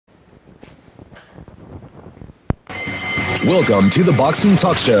Welcome to the Boxing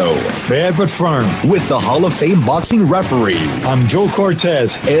Talk Show. Fair but firm. With the Hall of Fame boxing referee. I'm Joe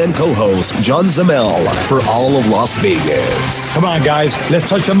Cortez. And co-host John Zamel for all of Las Vegas. Come on, guys. Let's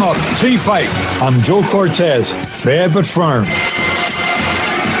touch them up. Pre-fight. I'm Joe Cortez. Fair but firm.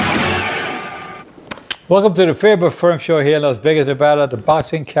 Welcome to the Fair but Firm show here in Las Vegas, Nevada, the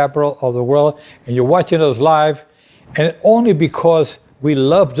boxing capital of the world. And you're watching us live. And only because we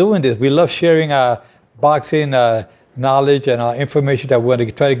love doing this. We love sharing our boxing knowledge and our information that we're going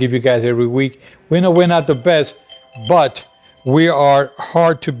to try to give you guys every week. We know we're not the best, but we are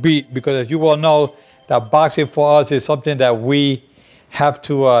hard to beat because, as you all know, that boxing for us is something that we have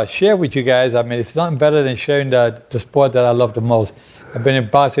to share with you guys. I mean, it's nothing better than sharing the sport that I love the most. I've been in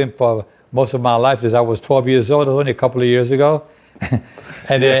boxing for most of my life since I was 12 years old. It was only a couple of years ago.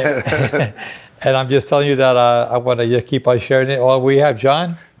 And then, and I'm just telling you that I want to just keep on sharing it all we have.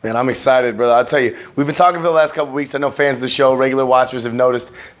 John? Man, I'm excited, brother. I'll tell you, we've been talking for the last couple of weeks. I know fans of the show, regular watchers have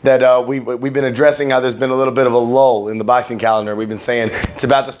noticed that we've been addressing how there's been a little bit of a lull in the boxing calendar. We've been saying it's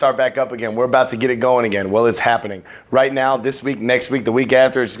about to start back up again. We're about to get it going again. Well, it's happening. Right now, this week, next week, the week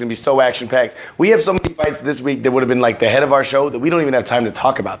after, it's going to be so action-packed. We have so many fights this week that would have been like the head of our show that we don't even have time to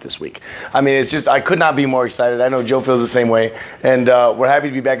talk about this week. I mean, it's just, I could not be more excited. I know Joe feels the same way. And we're happy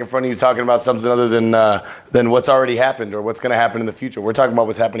to be back in front of you talking about something other than what's already happened or what's going to happen in the future. We're talking about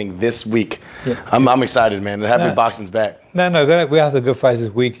what's happening this week. Yeah. I'm excited, man. Happy boxing's back. No, we have the good fights this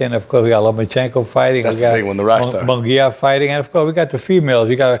weekend. Of course, we got Lomachenko fighting. That's the big one, the Rockstar. Munguia fighting. And, of course, we got the females.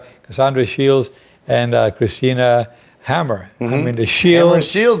 We got Cassandra Shields and Christina Hammer. Mm-hmm. I mean, the shield. Hammer and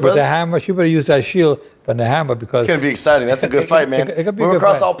shield, brother. With the hammer. She better use that shield than the hammer because... It's going to be exciting. That's a good fight, man. We're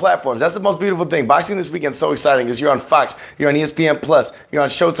across all platforms. That's the most beautiful thing. Boxing this weekend is so exciting because you're on Fox, you're on ESPN Plus, you're on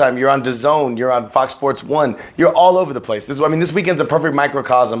Showtime, you're on DAZN, you're on Fox Sports 1. You're all over the place. This weekend's a perfect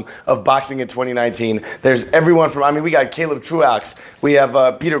microcosm of boxing in 2019. There's everyone from, we got Caleb Truax, we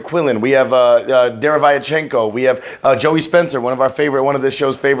have Peter Quillen, we have Derevyanchenko, we have Joey Spencer, one of this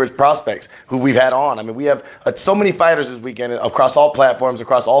show's favorite prospects who we've had on. We have so many fighters this weekend across all platforms,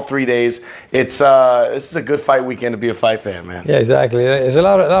 across all 3 days. This is a good fight weekend to be a fight fan, man. Yeah, exactly. It's a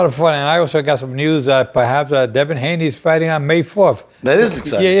lot of fun. And I also got some news that perhaps Devin Haney is fighting on May 4th. That is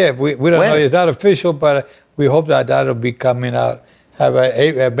exciting. Yeah. We don't know. It's not official, but we hope that'll be coming out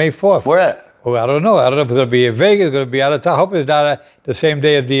May 4th. Where at? Well, I don't know. I don't know if it's going to be in Vegas, it's going to be out of town. I hope it's not the same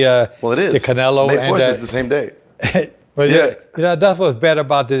day of the well, it is. The Canelo. May 4th is the same day. But yeah, that's what's bad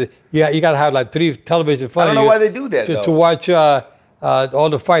about this. Yeah, you got to have like 3 television. I don't know why they do that, just to watch all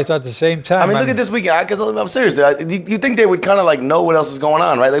the fights at the same time. Look at this weekend, because I'm serious. You think they would kind of like know what else is going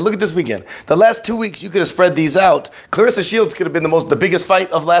on, right? Like, look at this weekend. The last 2 weeks, you could have spread these out. Clarissa Shields could have been the biggest fight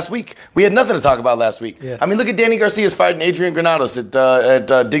of last week. We had nothing to talk about last week. Yeah. Look at Danny Garcia's fighting Adrian Granados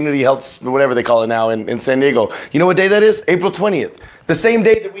at Dignity Health, whatever they call it now, in San Diego. You know what day that is? April 20th. The same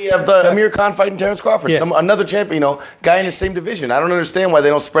day that we have Amir Khan fighting Terrence Crawford, another champion, guy in the same division. I don't understand why they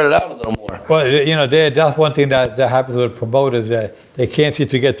don't spread it out a little more. Well, that's one thing that happens with promoters, that they can't seem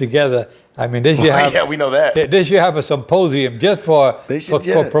to get together. They should have. Yeah, we know that. They should have a symposium just for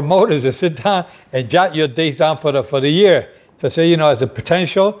promoters to sit down and jot your dates down for the year. So say, as a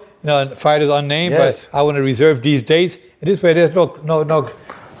potential, fighters unnamed, but I want to reserve these dates. And this way, there's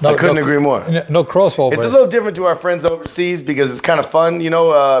I couldn't agree more. No crossover. It's a little different to our friends overseas because it's kind of fun,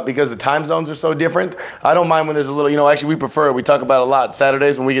 because the time zones are so different. I don't mind when there's a little, actually we prefer it. We talk about it a lot.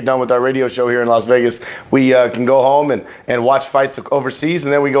 Saturdays when we get done with our radio show here in Las Vegas, we can go home and watch fights overseas,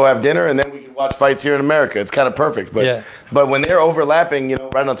 and then we go have dinner, and then we can watch fights here in America. It's kind of perfect. But when they're overlapping,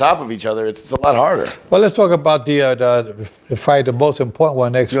 right on top of each other, it's a lot harder. Well, let's talk about the fight, the most important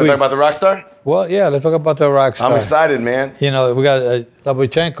one next week. You want to talk about the Rockstar? Well, yeah, let's talk about the Rockstar. I'm excited, man. We got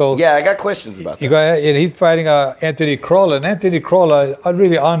Lomachenko. Yeah, I got questions about that. He's fighting Anthony Crawler. And Anthony Crawler,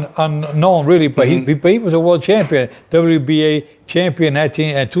 really unknown, really, but he was a world champion, WBA champion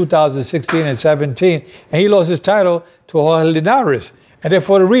in 2016 and 17. And he lost his title to Jorge Linares. And then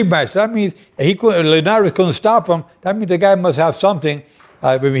for the rematch, that means Linares couldn't stop him. That means the guy must have something.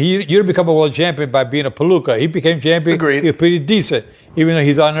 You didn't become a world champion by being a palooka. He became champion. Agreed. He was pretty decent, even though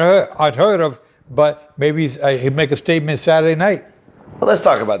he's unheard of. But maybe he'd make a statement Saturday night. Well, let's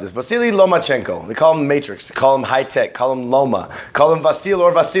talk about this. Vasily Lomachenko. They call him Matrix. They call him High Tech. Call him Loma. Call him Vasil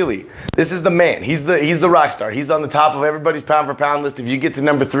or Vasily. This is the man. He's the rock star. He's on the top of everybody's pound for pound list. If you get to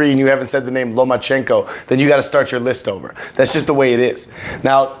number 3 and you haven't said the name Lomachenko, then you got to start your list over. That's just the way it is.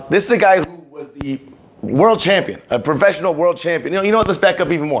 Now, this is a guy who was the world champion, a professional world champion. You know what? Let's back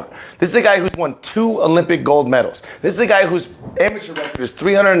up even more. This is a guy who's won 2 Olympic gold medals. This is a guy whose amateur record is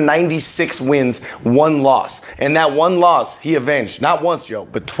 396 wins, 1 loss. And that 1 loss he avenged, not once, Joe,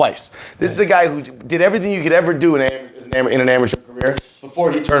 but twice. This is a guy who did everything you could ever do as an in an amateur career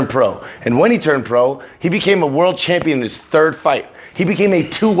before he turned pro. And when he turned pro, he became a world champion in his 3rd fight. He became a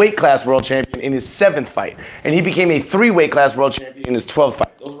 2-weight class world champion in his 7th fight. And he became a 3-weight class world champion in his 12th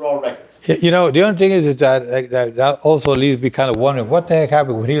fight. Those were all records. You know, the only thing is that that also leaves me kind of wondering what the heck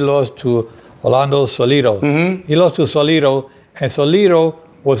happened when he lost to Orlando Salido. He lost to Salido, and Salido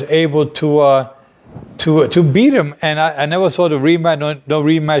was able to beat him. And I never saw the rematch. No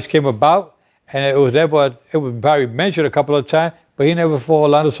rematch came about, and it was probably mentioned a couple of times, but he never fought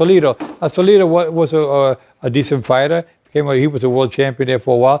Orlando Salido. Salido was a decent fighter. He was a world champion there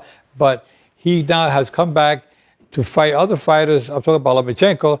for a while, but he now has come back to fight other fighters. I'm talking about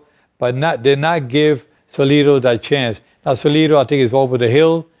Lomachenko, but did not give Salido that chance. Now Salido, I think, is over the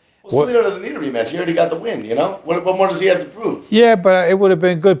hill. Well, Salido doesn't need a rematch. He already got the win. You know, what more does he have to prove? Yeah, but it would have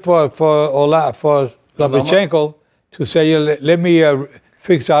been good for Lomachenko to say, let me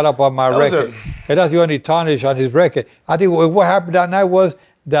fix that up on my record. And that's the only tarnish on his record. I think what happened that night was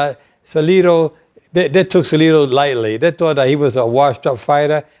that Salido. They took Salido lightly. They thought that he was a washed-up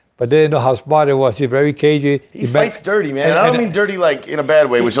fighter, but they didn't know how smart he was. He's very cagey. He fights dirty, man. And I don't mean dirty like in a bad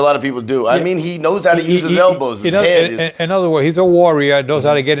way, which a lot of people do. I mean he knows how to use his elbows, his head. In other words, he's a warrior, knows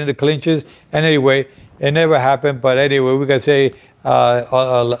how to get into clinches. And anyway, it never happened. But anyway, we can say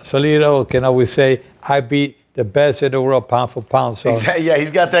Salido can always say, I beat the best in the world pound for pound. So, exactly. Yeah,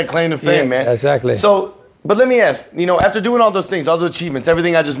 he's got that claim to fame, man. Exactly. So, but let me ask, you know, after doing all those things, all those achievements,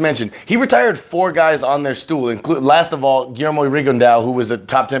 everything I just mentioned, he retired 4 guys on their stool, including, last of all, Guillermo Rigondeaux, who was a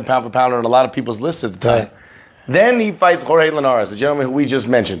top 10 pound for pounder on a lot of people's lists at the time. Right. Then he fights Jorge Linares, the gentleman who we just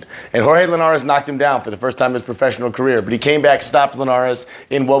mentioned. And Jorge Linares knocked him down for the first time in his professional career. But he came back, stopped Linares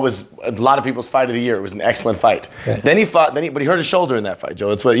in what was a lot of people's fight of the year. It was an excellent fight. Right. Then he fought, but he hurt his shoulder in that fight,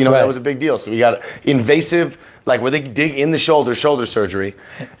 Joe. It's what, you know, that was a big deal. So he got invasive, like where they dig in the shoulder surgery.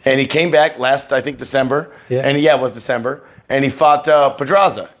 And he came back last, I think, December. Yeah. And it was December. And he fought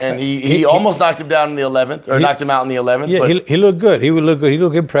Pedraza, and he almost knocked him down in the 11th, or knocked him out in the 11th. Yeah, but he looked good. He would look good. He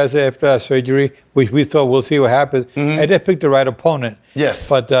looked impressive after that surgery, which we thought we'll see what happens. And they picked the right opponent. Yes.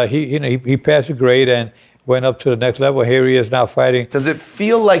 But he passed the grade and went up to the next level. Here he is now fighting. Does it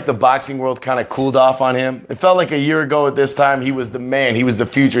feel like the boxing world kind of cooled off on him? It felt like a year ago at this time he was the man, he was the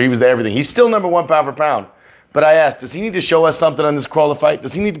future, he was the everything. He's still #1 pound for pound. But I asked, does he need to show us something on this Crawler fight?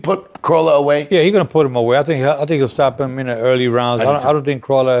 Does he need to put Crawler away? Yeah, he's going to put him away. I think he'll stop him in the early rounds. I don't think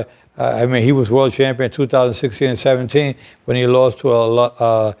Crawler. He was world champion in 2016 and 17 when he lost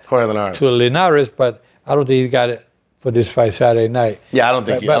to Linares, but I don't think he got it for this fight Saturday night. Yeah, I don't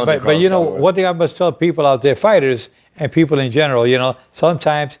think. But you know, one thing I must tell people out there, fighters and people in general, you know,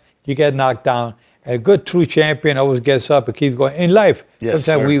 sometimes you get knocked down. A good true champion always gets up and keeps going. In life, yes,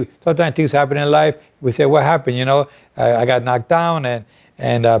 sometimes things happen in life. We say, what happened? You know, I got knocked down,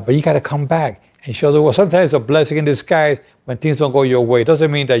 but you got to come back and show the world. Sometimes it's a blessing in disguise when things don't go your way. It doesn't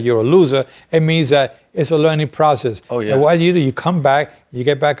mean that you're a loser. It means that it's a learning process. Oh, yeah. And what you do, you come back, you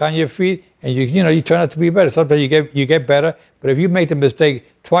get back on your feet, and you turn out to be better. Sometimes you get better, but if you make the mistake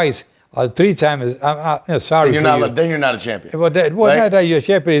twice, 3 times, I'm sorry then for you. Then you're not a champion. Well, right? Not that you're a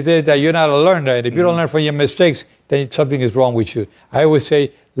champion, it's that you're not a learner. And if you don't learn from your mistakes, then something is wrong with you. I always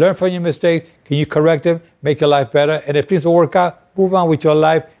say, learn from your mistakes. Can you correct them? Make your life better. And if things don't work out, move on with your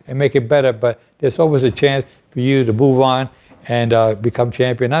life and make it better. But there's always a chance for you to move on and become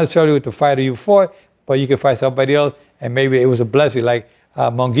champion. Not necessarily with the fighter you fought, but you can fight somebody else. And maybe it was a blessing, like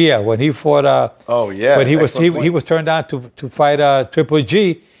Munguia when he fought. When he was turned down to fight Triple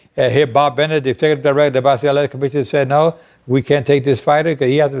G. Here, Bob Bennett, the executive director of the Boxing Athletic Commission, said, no, we can't take this fighter because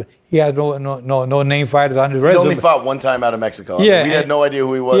he has no name fighters on his resume. He only fought one time out of Mexico. Yeah, we had no idea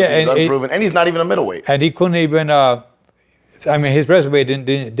who he was. He was unproven. And he's not even a middleweight. And he couldn't even, his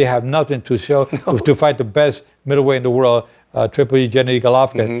resume, they have nothing to show to fight the best middleweight in the world, Triple G, Gennady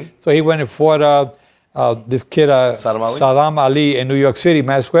Golovkin. So he went and fought this kid, Saddam Ali in New York City,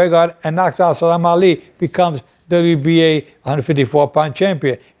 Madison Square Garden, and knocks out Saddam Ali, becomes WBA 154-pound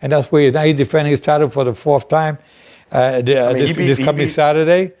champion, and that's where now he's defending his title for the 4th time this coming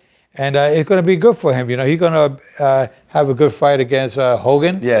Saturday, and it's going to be good for him. You know, he's going to have a good fight against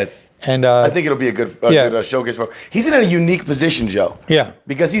Hogan. Yeah, and I think it'll be a good showcase for him. He's in a unique position, Joe. Yeah,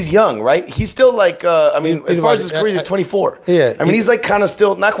 because he's young, right? He's still like, as far as his career, he's 24. Yeah, he's like kind of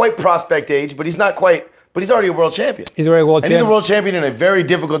still not quite prospect age, but he's not quite. But he's already a world champion. He's already a world champion. And he's a world champion in a very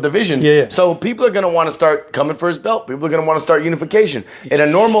difficult division. Yeah. So people are going to want to start coming for his belt. People are going to want to start unification. In a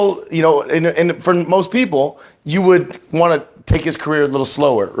normal, for most people, you would want to take his career a little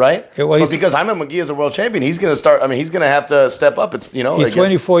slower, right? Yeah, well, but because Jaime Munguia is a world champion, he's going to start. He's going to have to step up. He's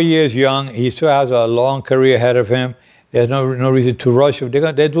 24 years young. He still has a long career ahead of him. There's no reason to rush him.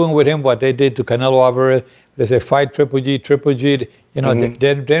 They're doing with him what they did to Canelo Alvarez They say fight Triple G, Triple G. You know, they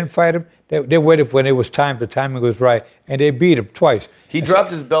didn't fight him. They waited when it was time. The timing was right, and they beat him twice. He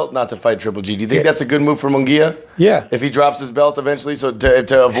dropped his belt not to fight Triple G. Do you think that's a good move for Munguia? Yeah. If he drops his belt eventually, so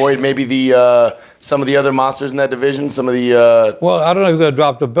to avoid maybe the some of the other monsters in that division, some of the. Well, I don't know if he's gonna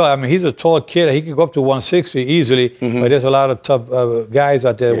drop the belt. I mean, he's a tall kid. He can go up to 160 easily, but there's a lot of tough guys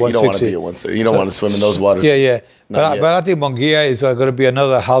out there. Yeah, 160. you don't want to be at 160. You don't want to swim in those waters. Yeah. But I think Munguia is going to be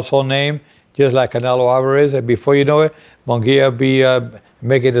another household name, just like Canelo Alvarez. And before you know it, Munguia be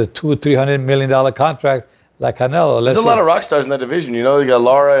making a $200-300 million contract like Canelo. There's a lot of rock stars in that division. You know, you got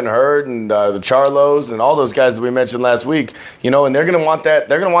Lara and Hurd and the Charlos and all those guys that we mentioned last week. You know, and they're gonna want that.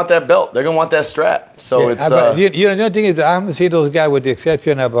 They're gonna want that belt. They're gonna want that strap. So it's. You know, the other thing is I haven't seen those guys, with the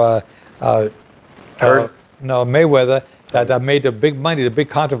exception of Hurd. No, Mayweather, that made the big money, the big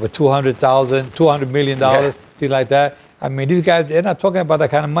contract for $200 million, things like that. I mean, these guys, they're not talking about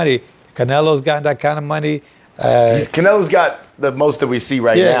that kind of money. Canelo's got that kind of money. Canelo's got the most that we see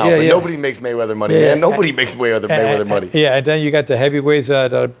right now, but nobody makes Mayweather money, man. Nobody makes Mayweather money. Yeah, and then you got the heavyweights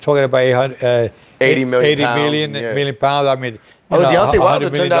that are talking about 80 million pounds. I mean, although Deontay Wilder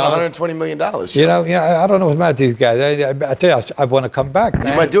turned down $120 million. You know, I don't know what's about these guys. I tell you, I want to come back, man.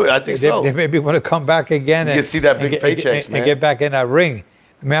 You might do it. I think so. They maybe want to come back again. You can see that big paychecks, man. And get back in that ring.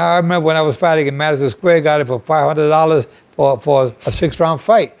 I mean, I remember when I was fighting in Madison Square, got it for $500 for a 6-round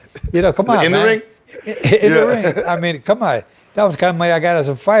fight. You know, come on, in man. the ring? In the ring. I mean, come on. That was the kind of money I got as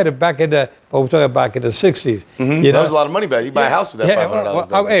a fighter back in the, we're talking back in the 60s. You know? That was a lot of money back. You buy a house with that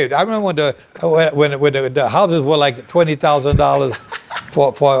 $500. Hey, I remember when the houses were like $20,000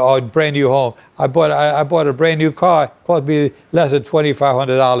 for a brand new home. I bought a brand new car. It cost me less than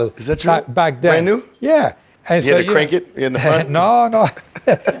 $2,500. Is that true? Back then. Brand new? Yeah. And you had to crank it in the front? No.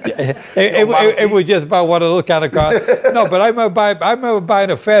 It was just about one of those kind of cars. No, but I remember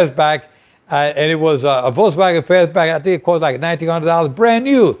buying a Fastback, and it was a Volkswagen Fastback. I think it cost like $1,900, brand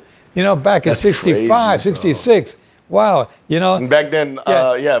new. You know, back in '65, '66. Wow, you know. And back then,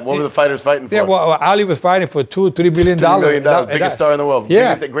 what were the fighters fighting for? Yeah, well, Ali was fighting for $2-3 billion. $3 million, biggest star in the world.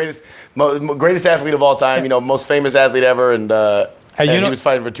 Yeah. Greatest athlete of all time. You know, most famous athlete ever, and he was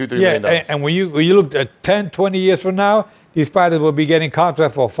fighting for $2-3 million. And when you look at 10, 20 years from now, these fighters will be getting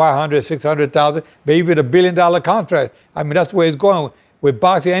contracts for $500,000, $600,000, maybe even $1 billion contract. I mean, that's where it's going. With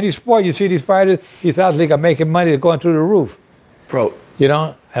boxing, any sport, you see these fighters, these athletes are making money, they're going through the roof. Bro. You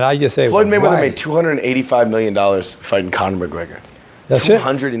know, and I just say, Floyd Mayweather made $285 million fighting Conor McGregor. That's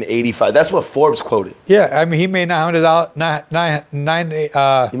 $285. That's what Forbes quoted. Yeah, I mean, he made $900.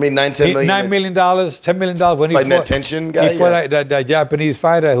 He made $9 million. $10 million when he fighting that tension guy. He fought that Japanese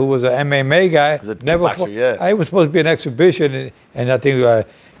fighter who was an MMA guy. He was a kickboxer, It was supposed to be an exhibition, and I think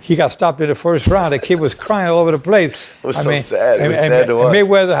he got stopped in the first round. The kid was crying all over the place. It was so sad. It was sad to watch.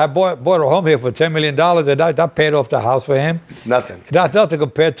 Mayweather had bought a home here for $10 million, and that paid off the house for him. It's nothing. That's nothing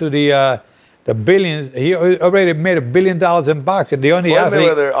compared to the billions. He already made $1 billion in boxing. The only Floyd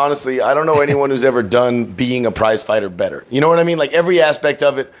Mayweather, honestly, I don't know anyone who's ever done being a prize fighter better. You know what I mean? Like every aspect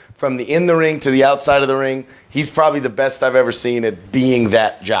of it, from the in the ring to the outside of the ring, he's probably the best I've ever seen at being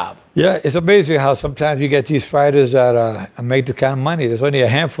that job. Yeah, it's amazing how sometimes you get these fighters that make the kind of money. There's only a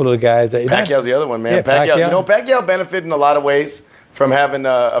handful of guys. Pacquiao's the other one, man. Yeah, Pacquiao. You know, Pacquiao benefited in a lot of ways from having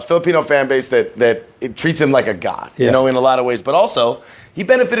a Filipino fan base that it treats him like a god, you know, in a lot of ways. But also, he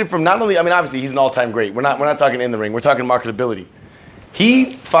benefited from not only, I mean, obviously he's an all-time great. We're not talking in the ring. We're talking marketability.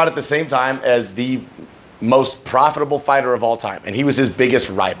 He fought at the same time as the most profitable fighter of all time, and he was his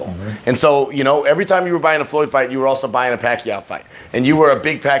biggest rival. And so, you know, every time you were buying a Floyd fight, you were also buying a Pacquiao fight. And you were a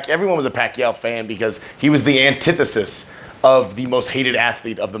big everyone was a Pacquiao fan because he was the antithesis of the most hated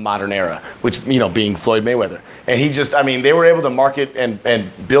athlete of the modern era, which, you know, being Floyd Mayweather. And he just, I mean, they were able to market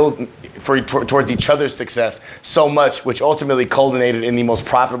and build towards each other's success so much, which ultimately culminated in the most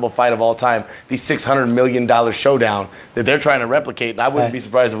profitable fight of all time, the $600 million showdown that they're trying to replicate. And I wouldn't be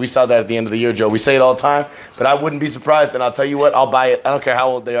surprised if we saw that at the end of the year, Joe. We say it all the time, but I wouldn't be surprised. And I'll tell you what, I'll buy it. I don't care how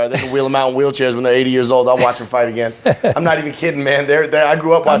old they are. They can wheel them out in wheelchairs when they're 80 years old. I'll watch them fight again. I'm not even kidding, man. I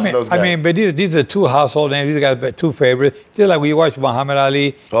grew up watching those guys. I mean, but these are two household names. These guys are two favorites. Just like when you watch Muhammad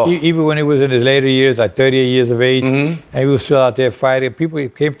Ali, even when he was in his later years, like 38 years of age, and he was still out there fighting. People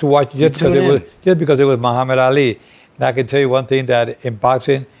came to watch just because it was Muhammad Ali. And I can tell you one thing, that in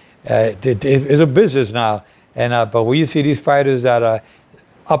boxing, it's a business now. And but when you see these fighters that are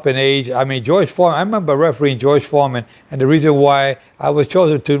up in age, I mean, George Foreman, I remember refereeing George Foreman, and the reason why I was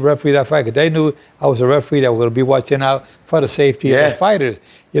chosen to referee that fight, because they knew I was a referee that was going to be watching out for the safety of the fighters.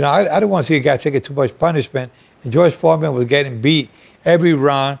 You know, I didn't want to see a guy taking too much punishment. And George Foreman was getting beat every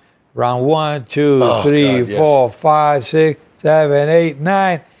round 1, 2, 3, 4, 5, 6, 7, 8,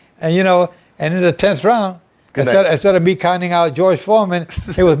 9. And, you know, and in the 10th round, Good night. Instead of me counting out George Foreman,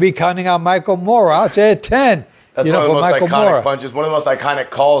 it was me counting out Michael Mora. I said 10. That's you one know, of the for most Michael iconic Mora. punches. One of the most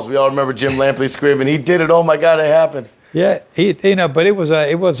iconic calls. We all remember Jim Lampley screaming, "He did it! Oh my God, it happened!" Yeah, but it was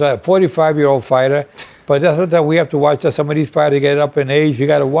a 45-year-old fighter. But that's what we have to watch. Some of these fighters get up in age. You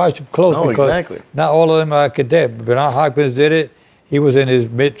got to watch them close. Oh, because exactly. Not all of them are cadet. Bernard Hopkins did it. He was in his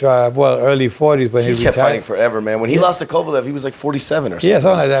early 40s when he He kept retired. fighting forever, man. When he lost to Kovalev, he was like 47 or something. Yeah,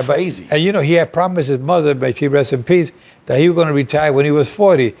 something like It was that. crazy. And you know, he had promised his mother, may she rest in peace, that he was going to retire when he was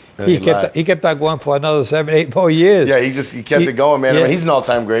 40. And He he lied. kept on going for another 7, 8 more years. Yeah, he kept it going, man. I yeah. mean, he's an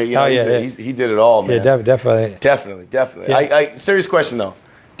all-time great. You know, Oh, yeah, he did it all, man. Yeah, definitely. Definitely. Yeah. Serious question though.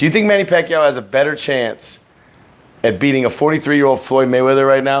 Do you think Manny Pacquiao has a better chance at beating a 43-year-old Floyd Mayweather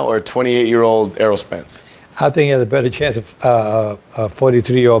right now, or a 28-year-old Errol Spence? I think he has a better chance of a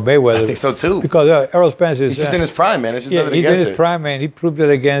 43-year-old Mayweather. I think so too. Because Errol Spence is... He's just in his prime, man. It's just nothing he's against in his it. prime, man. He proved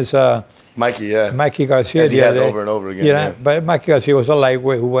it against Mikey, yeah. Mikey Garcia. As he the has other day. over and over again, You know, yeah. But Mikey Garcia was a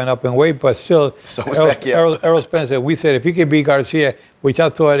lightweight who went up in weight, but still... So was Pacquiao. Errol Spence, we said if he could beat Garcia, which I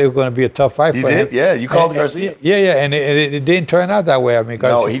thought it was going to be a tough fight You for him. did? Yeah, you called Garcia. Yeah, and it didn't turn out that way. I mean,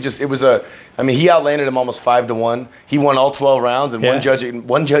 Garcia... No, he outlanded him almost 5-1. He won all 12 rounds, and Yeah. one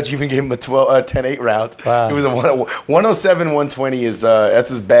judge even gave him a 10-8 round. Wow. It was a 107-120 is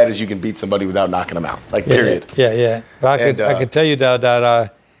that's as bad as you can beat somebody without knocking them out. Like, period. Yeah. But I can tell you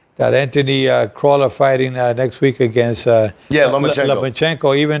that Anthony Crawler fighting next week against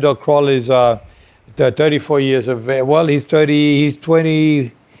Lomachenko. Even though Crawler is 34 years of age. Well, he's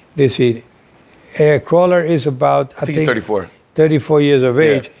 20. Let's see. Crawler is about I think he's 34. 34 years of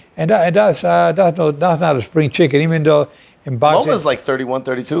age, and that's not a spring chicken. Even though in boxing, Loma's like 31,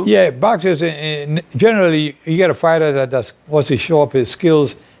 32. yeah, boxers generally you get a fighter that wants to show up his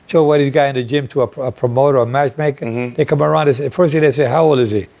skills, show what he's got in the gym to a promoter or mamatchmaker. They come around and say, first thing they say, how old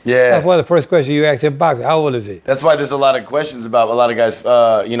is he? Yeah. That's one of the first questions you ask in boxing. How old is he? That's why there's a lot of questions about a lot of guys,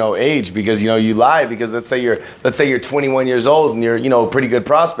 age, because you lie, because let's say you're 21 years old and you're a pretty good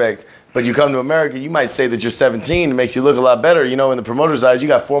prospect, but you come to America, you might say that you're 17. It makes you look a lot better. In the promoter's eyes, you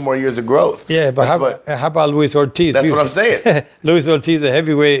got 4 more years of growth. Yeah, but how about Luis Ortiz? That's what I'm saying. Luis Ortiz, the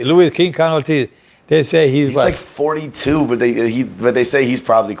heavyweight, Luis King Khan Ortiz. They say he's like 42, but they say he's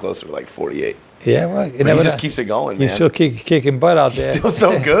probably closer to like 48. Yeah, well, he just keeps it going, man. He's still kicking butt out there. He's still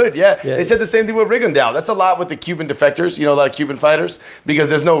so good, yeah. They said the same thing with Rigondeaux. That's a lot with the Cuban defectors, a lot of Cuban fighters, because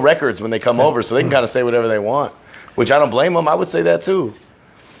there's no records when they come over, so they can kind of say whatever they want, which I don't blame them. I would say that too.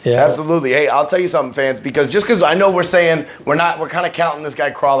 Yeah, absolutely. Hey, I'll tell you something, fans, because I know we're saying we're kind of counting this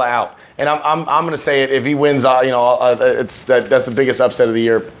guy Crawler out, and I'm going to say it. If he wins, that's the biggest upset of the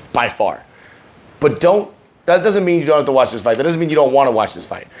year by far. But that doesn't mean you don't have to watch this fight. That doesn't mean you don't want to watch this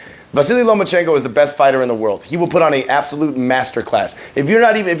fight. Vasily Lomachenko is the best fighter in the world. He will put on an absolute masterclass. If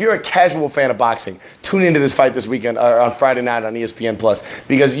you're a casual fan of boxing, tune into this fight this weekend on Friday night on ESPN Plus,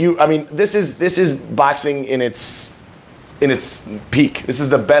 because this is boxing in its peak. This is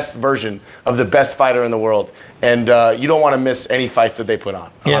the best version of the best fighter in the world, and you don't want to miss any fights that they put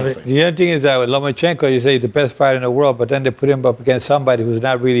on. Yeah, honestly. the other thing is that with Lomachenko, you say he's the best fighter in the world, but then they put him up against somebody who's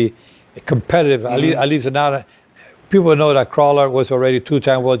not really competitive. At least not. People know that Crawler was already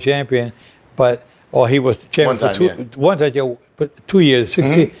 2-time world champion, or he was champion one time, but 2 years,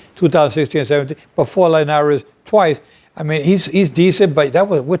 2016 and 17. But fought Linares twice. I mean, he's decent, but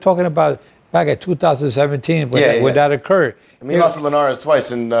we're talking about back at 2017 when that occurred. I mean, he lost to Linares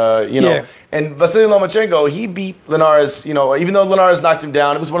twice, and and Vasily Lomachenko, he beat Linares. Even though Linares knocked him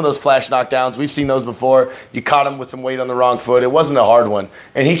down, it was one of those flash knockdowns. We've seen those before. You caught him with some weight on the wrong foot. It wasn't a hard one,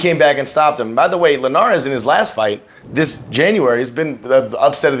 and he came back and stopped him. By the way, Linares in his last fight this January has been the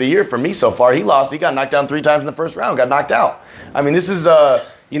upset of the year for me so far. He lost. He got knocked down 3 times in the first round. Got knocked out. I mean, this is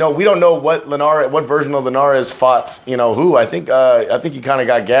we don't know what version of Linares fought, who. I think he kind of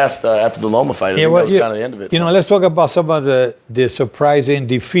got gassed after the Loma fight. I think that was kind of the end of it. Let's talk about some of the surprising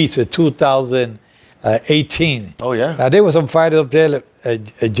defeats of 2018. Oh, yeah. Now, there were some fighters up there,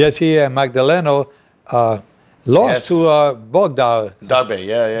 Jesse Magdaleno lost to Bogdan. Dogbe,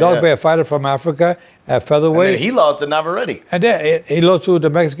 yeah. Dogbe, a fighter from Africa at featherweight. And then he lost to Navarrete. And then he lost to the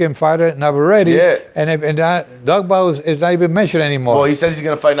Mexican fighter, Navarrete. Yeah. And Dogbe is not even mentioned anymore. Well, he says he's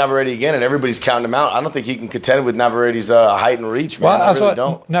going to fight Navarrete again, and everybody's counting him out. I don't think he can contend with Navarete's height and reach, man. Well, I really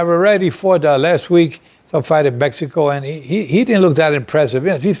don't. Navarrete fought last week, some fight in Mexico, and he didn't look that impressive.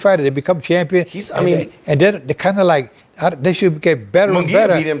 These fighters, they become champion. And then they kind of like, they should get better and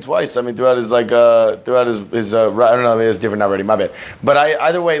better. Munguia beat him twice. I mean, throughout his I don't know, it's different already. My bad. But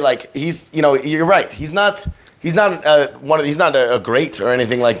either way, he's, you're right. He's not He's not he's not a great or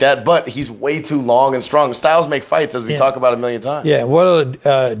anything like that, but he's way too long and strong. Styles make fights, as we talk about a million times. Yeah, what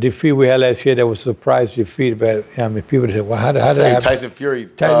a defeat we had last year that was a surprise defeat. But I mean, people said, "Well, how did that happen?" Tyson Fury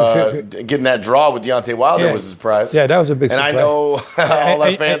getting that draw with Deontay Wilder was a surprise. Yeah, that was a big surprise. And I know all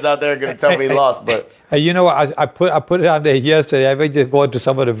our fans out there are going to tell me he lost, but you know what? I put it out there yesterday. I just go into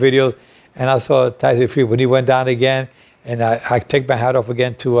some of the videos, and I saw Tyson Fury when he went down again. And I take my hat off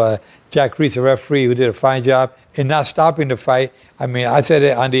again to Jack Reese, the referee, who did a fine job in not stopping the fight. I mean, I said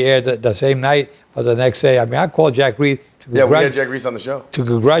it on the air the same night or the next day. I mean, I called Jack Reese. We had Jack Reese on the show. To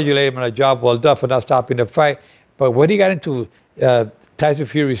congratulate him on a job well done for not stopping the fight. But when he got into Tyson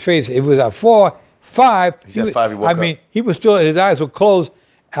Fury's face, it was at 4-5. He said 5, he woke up. I mean, he was still, his eyes were closed.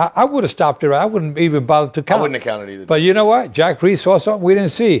 I would have stopped it. I wouldn't even bother to count. I wouldn't have counted either. But you know what? Jack Reese saw something we didn't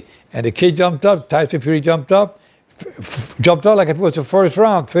see. And the kid jumped up. Tyson Fury jumped up. Jumped out like if it was the first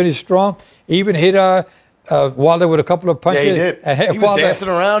round, finished strong, even hit Wilder with a couple of punches. Yeah, he did. And he was dancing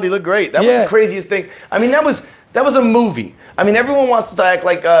around. He looked great. That was the craziest thing. I mean, that was a movie. I mean, everyone wants to act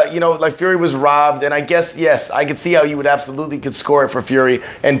like, like Fury was robbed. And I guess, yes, I could see how you would absolutely could score it for Fury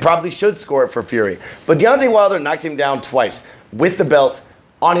and probably should score it for Fury. But Deontay Wilder knocked him down twice with the belt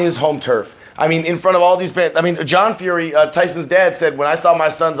on his home turf. I mean, in front of all these fans. I mean, John Fury, Tyson's dad, said, when I saw my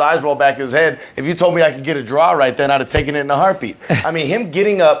son's eyes roll back in his head, if you told me I could get a draw right then, I'd have taken it in a heartbeat. I mean, him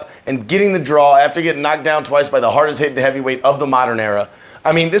getting up and getting the draw after getting knocked down twice by the hardest hitting heavyweight of the modern era.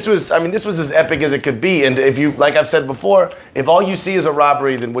 I mean, this was as epic as it could be. And if you, like I've said before, if all you see is a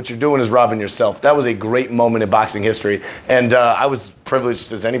robbery, then what you're doing is robbing yourself. That was a great moment in boxing history. And I was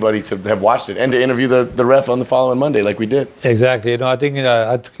privileged as anybody to have watched it and to interview the ref on the following Monday like we did. Exactly. You know, I think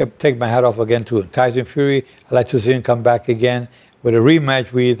I take my hat off again to Tyson Fury. I'd like to see him come back again with a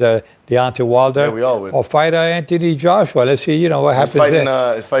rematch with Deontay Wilder. Yeah, we all would. Or fight Anthony Joshua. Let's see, what happens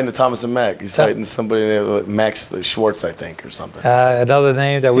there. He's fighting Thomas and Mack. He's fighting somebody, Max Schwartz, I think, or something. Another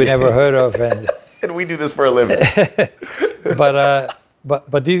name that we never heard of. And we do this for a living.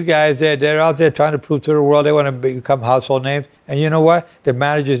 But these guys, they're out there trying to prove to the world they want to become household names. And you know what? The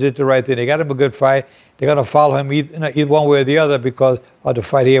managers did the right thing. They got him a good fight. They're going to follow him either one way or the other because of the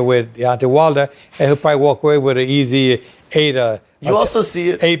fight here with Deontay Wilder. And he'll probably walk away with an easy You also see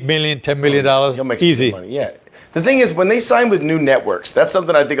it. $8 million, $10 million. He'll make some easy. good money. Yeah. The thing is, when they sign with new networks, that's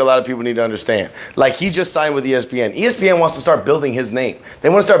something I think a lot of people need to understand. Like, he just signed with ESPN. ESPN wants to start building his name. They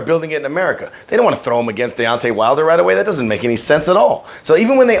want to start building it in America. They don't want to throw him against Deontay Wilder right away. That doesn't make any sense at all. So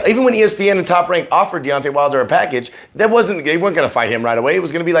even when ESPN and Top Rank offered Deontay Wilder a package, they weren't going to fight him right away. It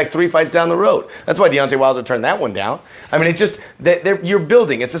was going to be like 3 fights down the road. That's why Deontay Wilder turned that one down. I mean, it's just that you're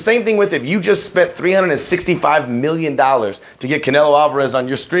building. It's the same thing with if you just spent $365 million to get Canelo Alvarez on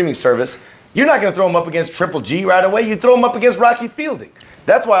your streaming service. You're not going to throw him up against Triple G right away. You throw him up against Rocky Fielding.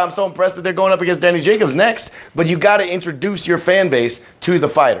 That's why I'm so impressed that they're going up against Danny Jacobs next. But you got to introduce your fan base to the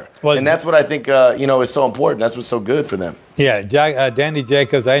fighter, and that's what I think is so important. That's what's so good for them. Yeah, Danny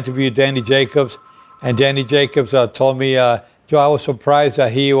Jacobs. I interviewed Danny Jacobs, and Danny Jacobs told me, Joe, I was surprised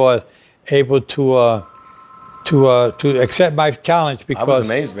that he was able to accept my challenge because I was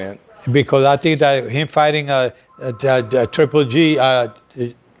amazed, man. Because I think that him fighting Triple G.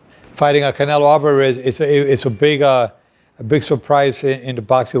 Fighting a Canelo Alvarez it's a big surprise in the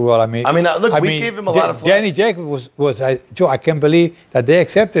boxing world. I mean, look, we gave him a lot of flack. Danny Jacobs was Joe. I can't believe that they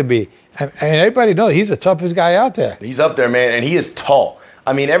accepted me, and everybody knows he's the toughest guy out there. He's up there, man, and he is tall.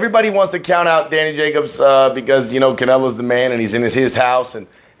 I mean, everybody wants to count out Danny Jacobs because Canelo's the man and he's in his house, and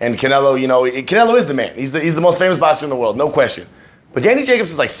Canelo, Canelo is the man. He's the most famous boxer in the world, no question. But Danny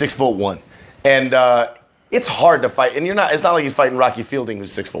Jacobs is like 6'1", and it's hard to fight, and it's not like he's fighting Rocky Fielding,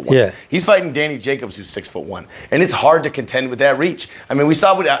 who's 6'1". Yeah. He's fighting Danny Jacobs, who's 6'1", and it's hard to contend with that reach. I mean, we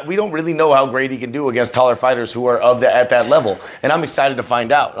don't really know how great he can do against taller fighters who are at that level, and I'm excited to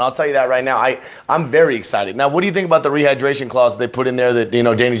find out. And I'll tell you that right now, I'm very excited. Now, what do you think about the rehydration clause that they put in there that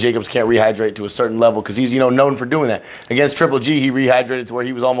Danny Jacobs can't rehydrate to a certain level because he's known for doing that? Against Triple G, he rehydrated to where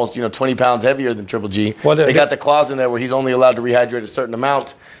he was almost 20 pounds heavier than Triple G. They got the clause in there where he's only allowed to rehydrate a certain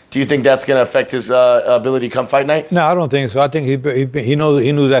amount. Do you think that's going to affect his ability come fight night? No, I don't think so. I think he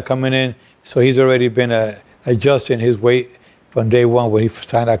knew that coming in, so he's already been adjusting his weight from day one when he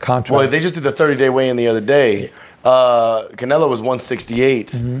signed that contract. Well, they just did the 30-day weigh-in the other day. Canelo was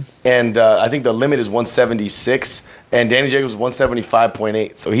 168, and I think the limit is 176, and Danny Jacobs was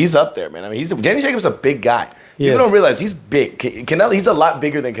 175.8. So he's up there, man. I mean, Danny Jacobs is a big guy. People don't realize he's big. Canelo, he's a lot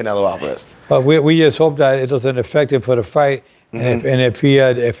bigger than Canelo Alvarez. But we just hope that it doesn't affect him for the fight. And if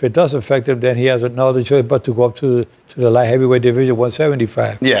it does affect him, then he has no other choice but to go up to the light heavyweight division,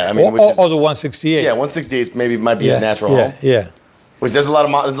 175. Yeah, I mean, or the 168. Yeah, 168 might be his natural home. Yeah. Which there's a lot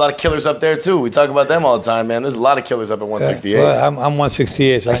of killers up there too. We talk about them all the time, man. There's a lot of killers up at 168. Well, I'm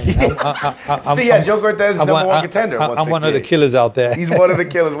 168. So Joe Cortez is number one contender. I'm one of the killers out there. He's one of the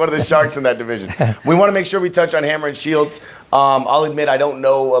killers, one of the sharks in that division. We want to make sure we touch on Hammer and Shields. I'll admit I don't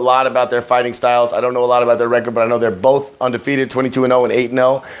know a lot about their fighting styles. I don't know a lot about their record, but I know they're both undefeated, 22-0 and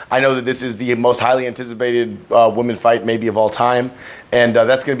 8-0. I know that this is the most highly anticipated women fight maybe of all time, and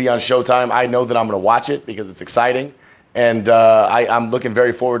that's going to be on Showtime. I know that I'm going to watch it because it's exciting. And I'm looking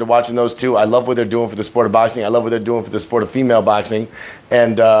very forward to watching those two. I love what they're doing for the sport of boxing. I love what they're doing for the sport of female boxing.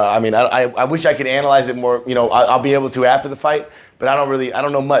 And I wish I could analyze it more. I'll be able to after the fight, but I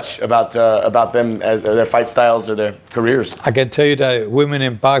don't know much about them as their fight styles or their careers. I can tell you that women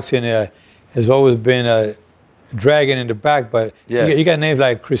in boxing has always been dragging in the back, but you got names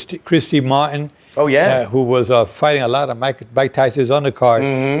like Christy Martin. Oh yeah, who was fighting a lot of Mike Tyson's undercard,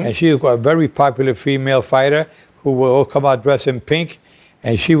 and she was a very popular female fighter who will come out dressed in pink,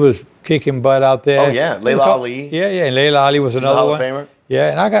 and she was kicking butt out there. Oh yeah, Layla Ali. Yeah, and Layla Ali was another Hall one. of Famer.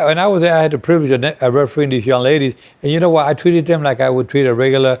 Yeah, and when I was there, I had the privilege of refereeing these young ladies, and you know what? I treated them like I would treat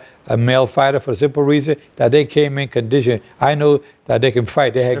a male fighter for the simple reason that they came in condition. I know that they can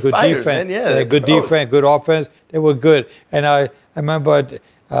fight. They had good defense. Man. Yeah, they had good defense, good offense. They were good, and I remember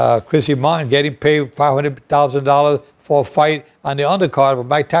Chrissy Martin getting paid $500,000 for a fight on the undercard of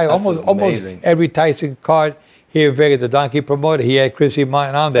Mike Tyson. Almost every Tyson card here in Vegas, the Donkey promoter, he had Chrissy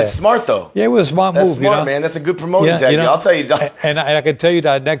Martin on there. That's smart, though. Yeah, it was a smart move. That's smart, man. That's a good promoting tactic. I'll tell you, John. And I can tell you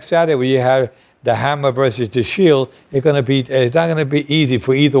that next Saturday when you have the Hammer versus the Shield, it's not going to be easy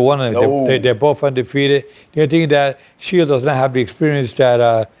for either one of them. No. They're both undefeated. The thing that Shield does not have the experience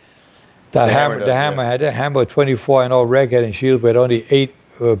that Hammer had. The Hammer 24-0 record, and Shield with only 8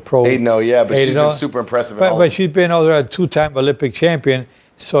 pro. 8-0, yeah, but she's been super impressive. But she's been also a 2-time Olympic champion.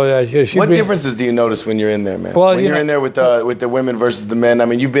 So what differences do you notice when you're in there, man? Well, when you're in there with the women versus the men. I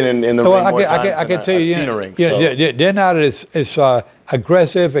mean, you've been in the ring more times I can tell you, I've seen a ring. They're not as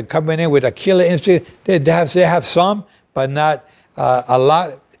aggressive and coming in with a killer instinct. They have some, but not a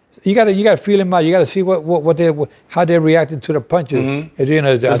lot. You got to feel them out. You got to see how they're reacting to the punches.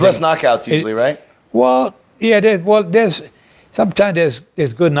 Mm-hmm. There's less knockouts usually, right? Well, yeah. There's. Sometimes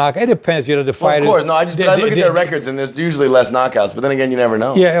there's good knockouts. It depends, the fighter. Of course, no. I look at their records, and there's usually less knockouts. But then again, you never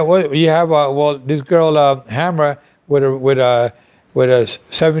know. Yeah, well, you have this girl Hammer with a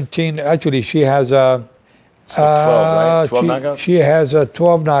 17. Actually, she has 12, right? 12 knockouts. She has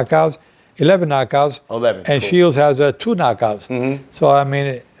 12 knockouts, 11 knockouts. 11. And cool. Shields has 2 knockouts. Mm-hmm. So I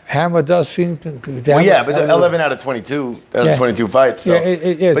mean, Hammer does seem to. Well, yeah, but 11 out of 22 22 fights. So.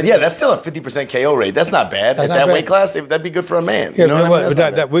 Yeah, but yeah, that's still a 50% KO rate. That's not bad. At that weight class, that'd be good for a man. Yeah, you know what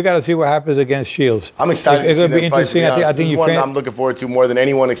I mean? We got to see what happens against Shields. I'm excited to see that fight. Interesting. I think one I'm looking forward to more than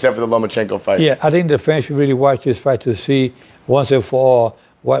anyone except for the Lomachenko fight. Yeah, I think the fans should really watch this fight to see once and for all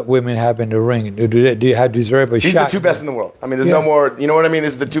what women have in the ring. Do they have deserve a shot? These are the 2 best in the world. I mean, there's no more. You know what I mean?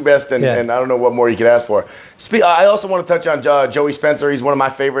 This is the 2 best, and I don't know what more you could ask for. I also want to touch on Joey Spencer. He's one of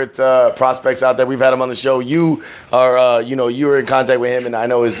my favorite prospects out there. We've had him on the show. You are, you were in contact with him, and I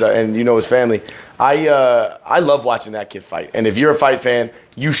know his family. I love watching that kid fight. And if you're a fight fan,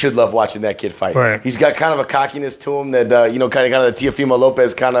 you should love watching that kid fight. Right. He's got kind of a cockiness to him that kind of the Teofimo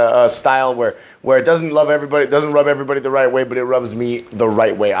Lopez kind of style where it doesn't rub everybody the right way, but it rubs me the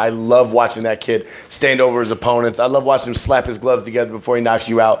right way. I love watching that kid stand over his opponents. I love watching him slap his gloves together before he knocks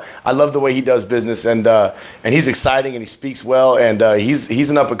you out. I love the way he does business, and he's exciting and he speaks well, and he's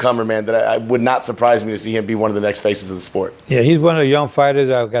an up and comer, man. That I would not surprise me to see him be one of the next faces of the sport. Yeah, he's one of the young fighters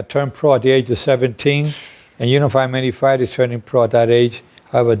that got turned pro at the age of 17, and you don't find many fighters turning pro at that age.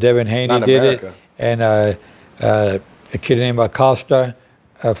 However, Devin Haney did it, and a kid named Acosta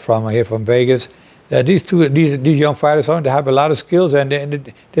from Vegas. These young fighters, they have a lot of skills, and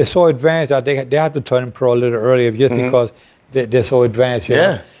they're so advanced that they have to turn pro a little earlier just because they're so advanced.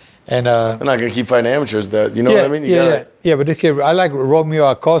 Yeah. And they're not going to keep fighting amateurs. What I mean? Yeah, but this kid, I like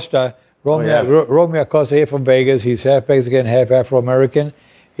Romeo Acosta. Romeo Acosta here from Vegas. He's half Mexican, half Afro-American.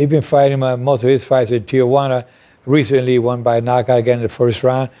 He's been fighting most of his fights in Tijuana. Recently won by knockout again in the first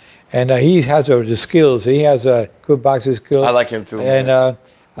round. And he has the skills. He has a good boxing skills. I like him too. And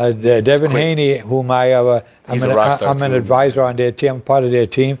Devin Haney, whom I'm an advisor on their team, I'm part of their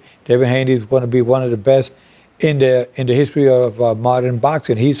team. Devin Haney is going to be one of the best in the history of modern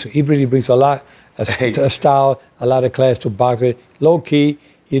boxing. He really brings a lot, a style, a lot of class to boxing. Low key,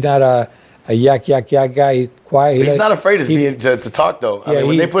 he's not a yak guy. He's quiet. He's not afraid to talk, though. I mean,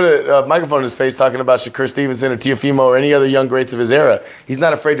 when they put a microphone in his face talking about Shakur Stevenson or Teofimo or any other young greats of his era, he's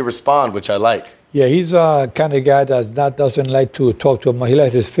not afraid to respond, which I like. Yeah, he's a kind of guy that doesn't like to talk to him. He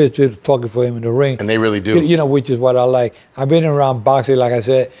likes his fist talking for him in the ring. And they really do. You know, which is what I like. I've been around boxing, like I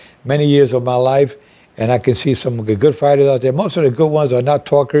said, many years of my life, and I can see some good fighters out there. Most of the good ones are not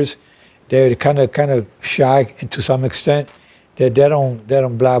talkers. They're kind of shy to some extent. They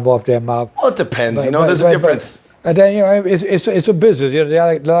don't blab off their mouth. Well, it depends. There's a difference. And then it's a business. They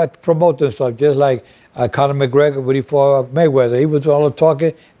like to promote themselves, just like Conor McGregor, when he fought Mayweather. He was all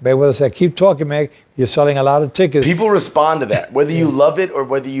talking. Mayweather said, "Keep talking, man. You're selling a lot of tickets." People respond to that, whether you love it or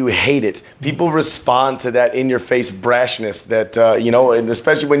whether you hate it. People respond to that in-your-face brashness. That and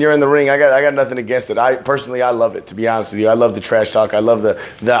especially when you're in the ring, I got nothing against it. I love it. To be honest with you, I love the trash talk. I love the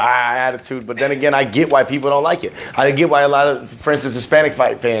attitude. But then again, I get why people don't like it. I get why a lot of, for instance, Hispanic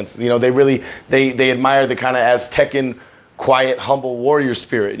fight fans, they really they admire the kind of Aztecan, quiet, humble warrior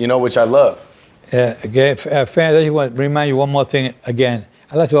spirit, which I love. Again, fans, I just want to remind you one more thing again.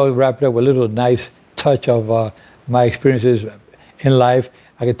 I like to always wrap it up with a little nice touch of my experiences in life.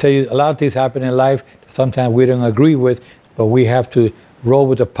 I can tell you a lot of things happen in life that sometimes we don't agree with, but we have to roll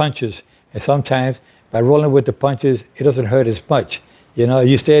with the punches. And sometimes by rolling with the punches, it doesn't hurt as much.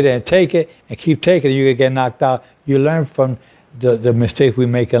 You stay there and take it and keep taking it, you can get knocked out. You learn from the mistakes we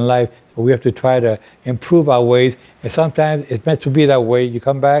make in life. So we have to try to improve our ways. And sometimes it's meant to be that way. You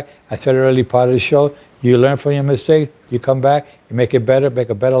come back, I said early part of the show, you learn from your mistakes, you come back, you make it better, make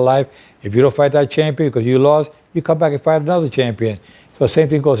a better life. If you don't fight that champion because you lost, you come back and fight another champion. So the same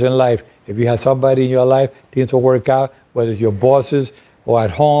thing goes in life. If you have somebody in your life, things will work out, whether it's your bosses or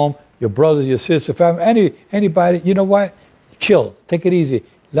at home, your brothers, your sister, family, anybody, you know what? Chill, take it easy.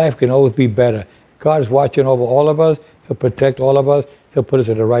 Life can always be better. God is watching over all of us. He'll protect all of us. He'll put us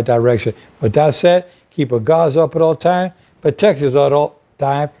in the right direction. With that said, keep our guards up at all times, protect us at all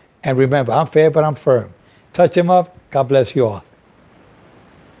times, and remember, I'm fair, but I'm firm. Touch him up. God bless you all.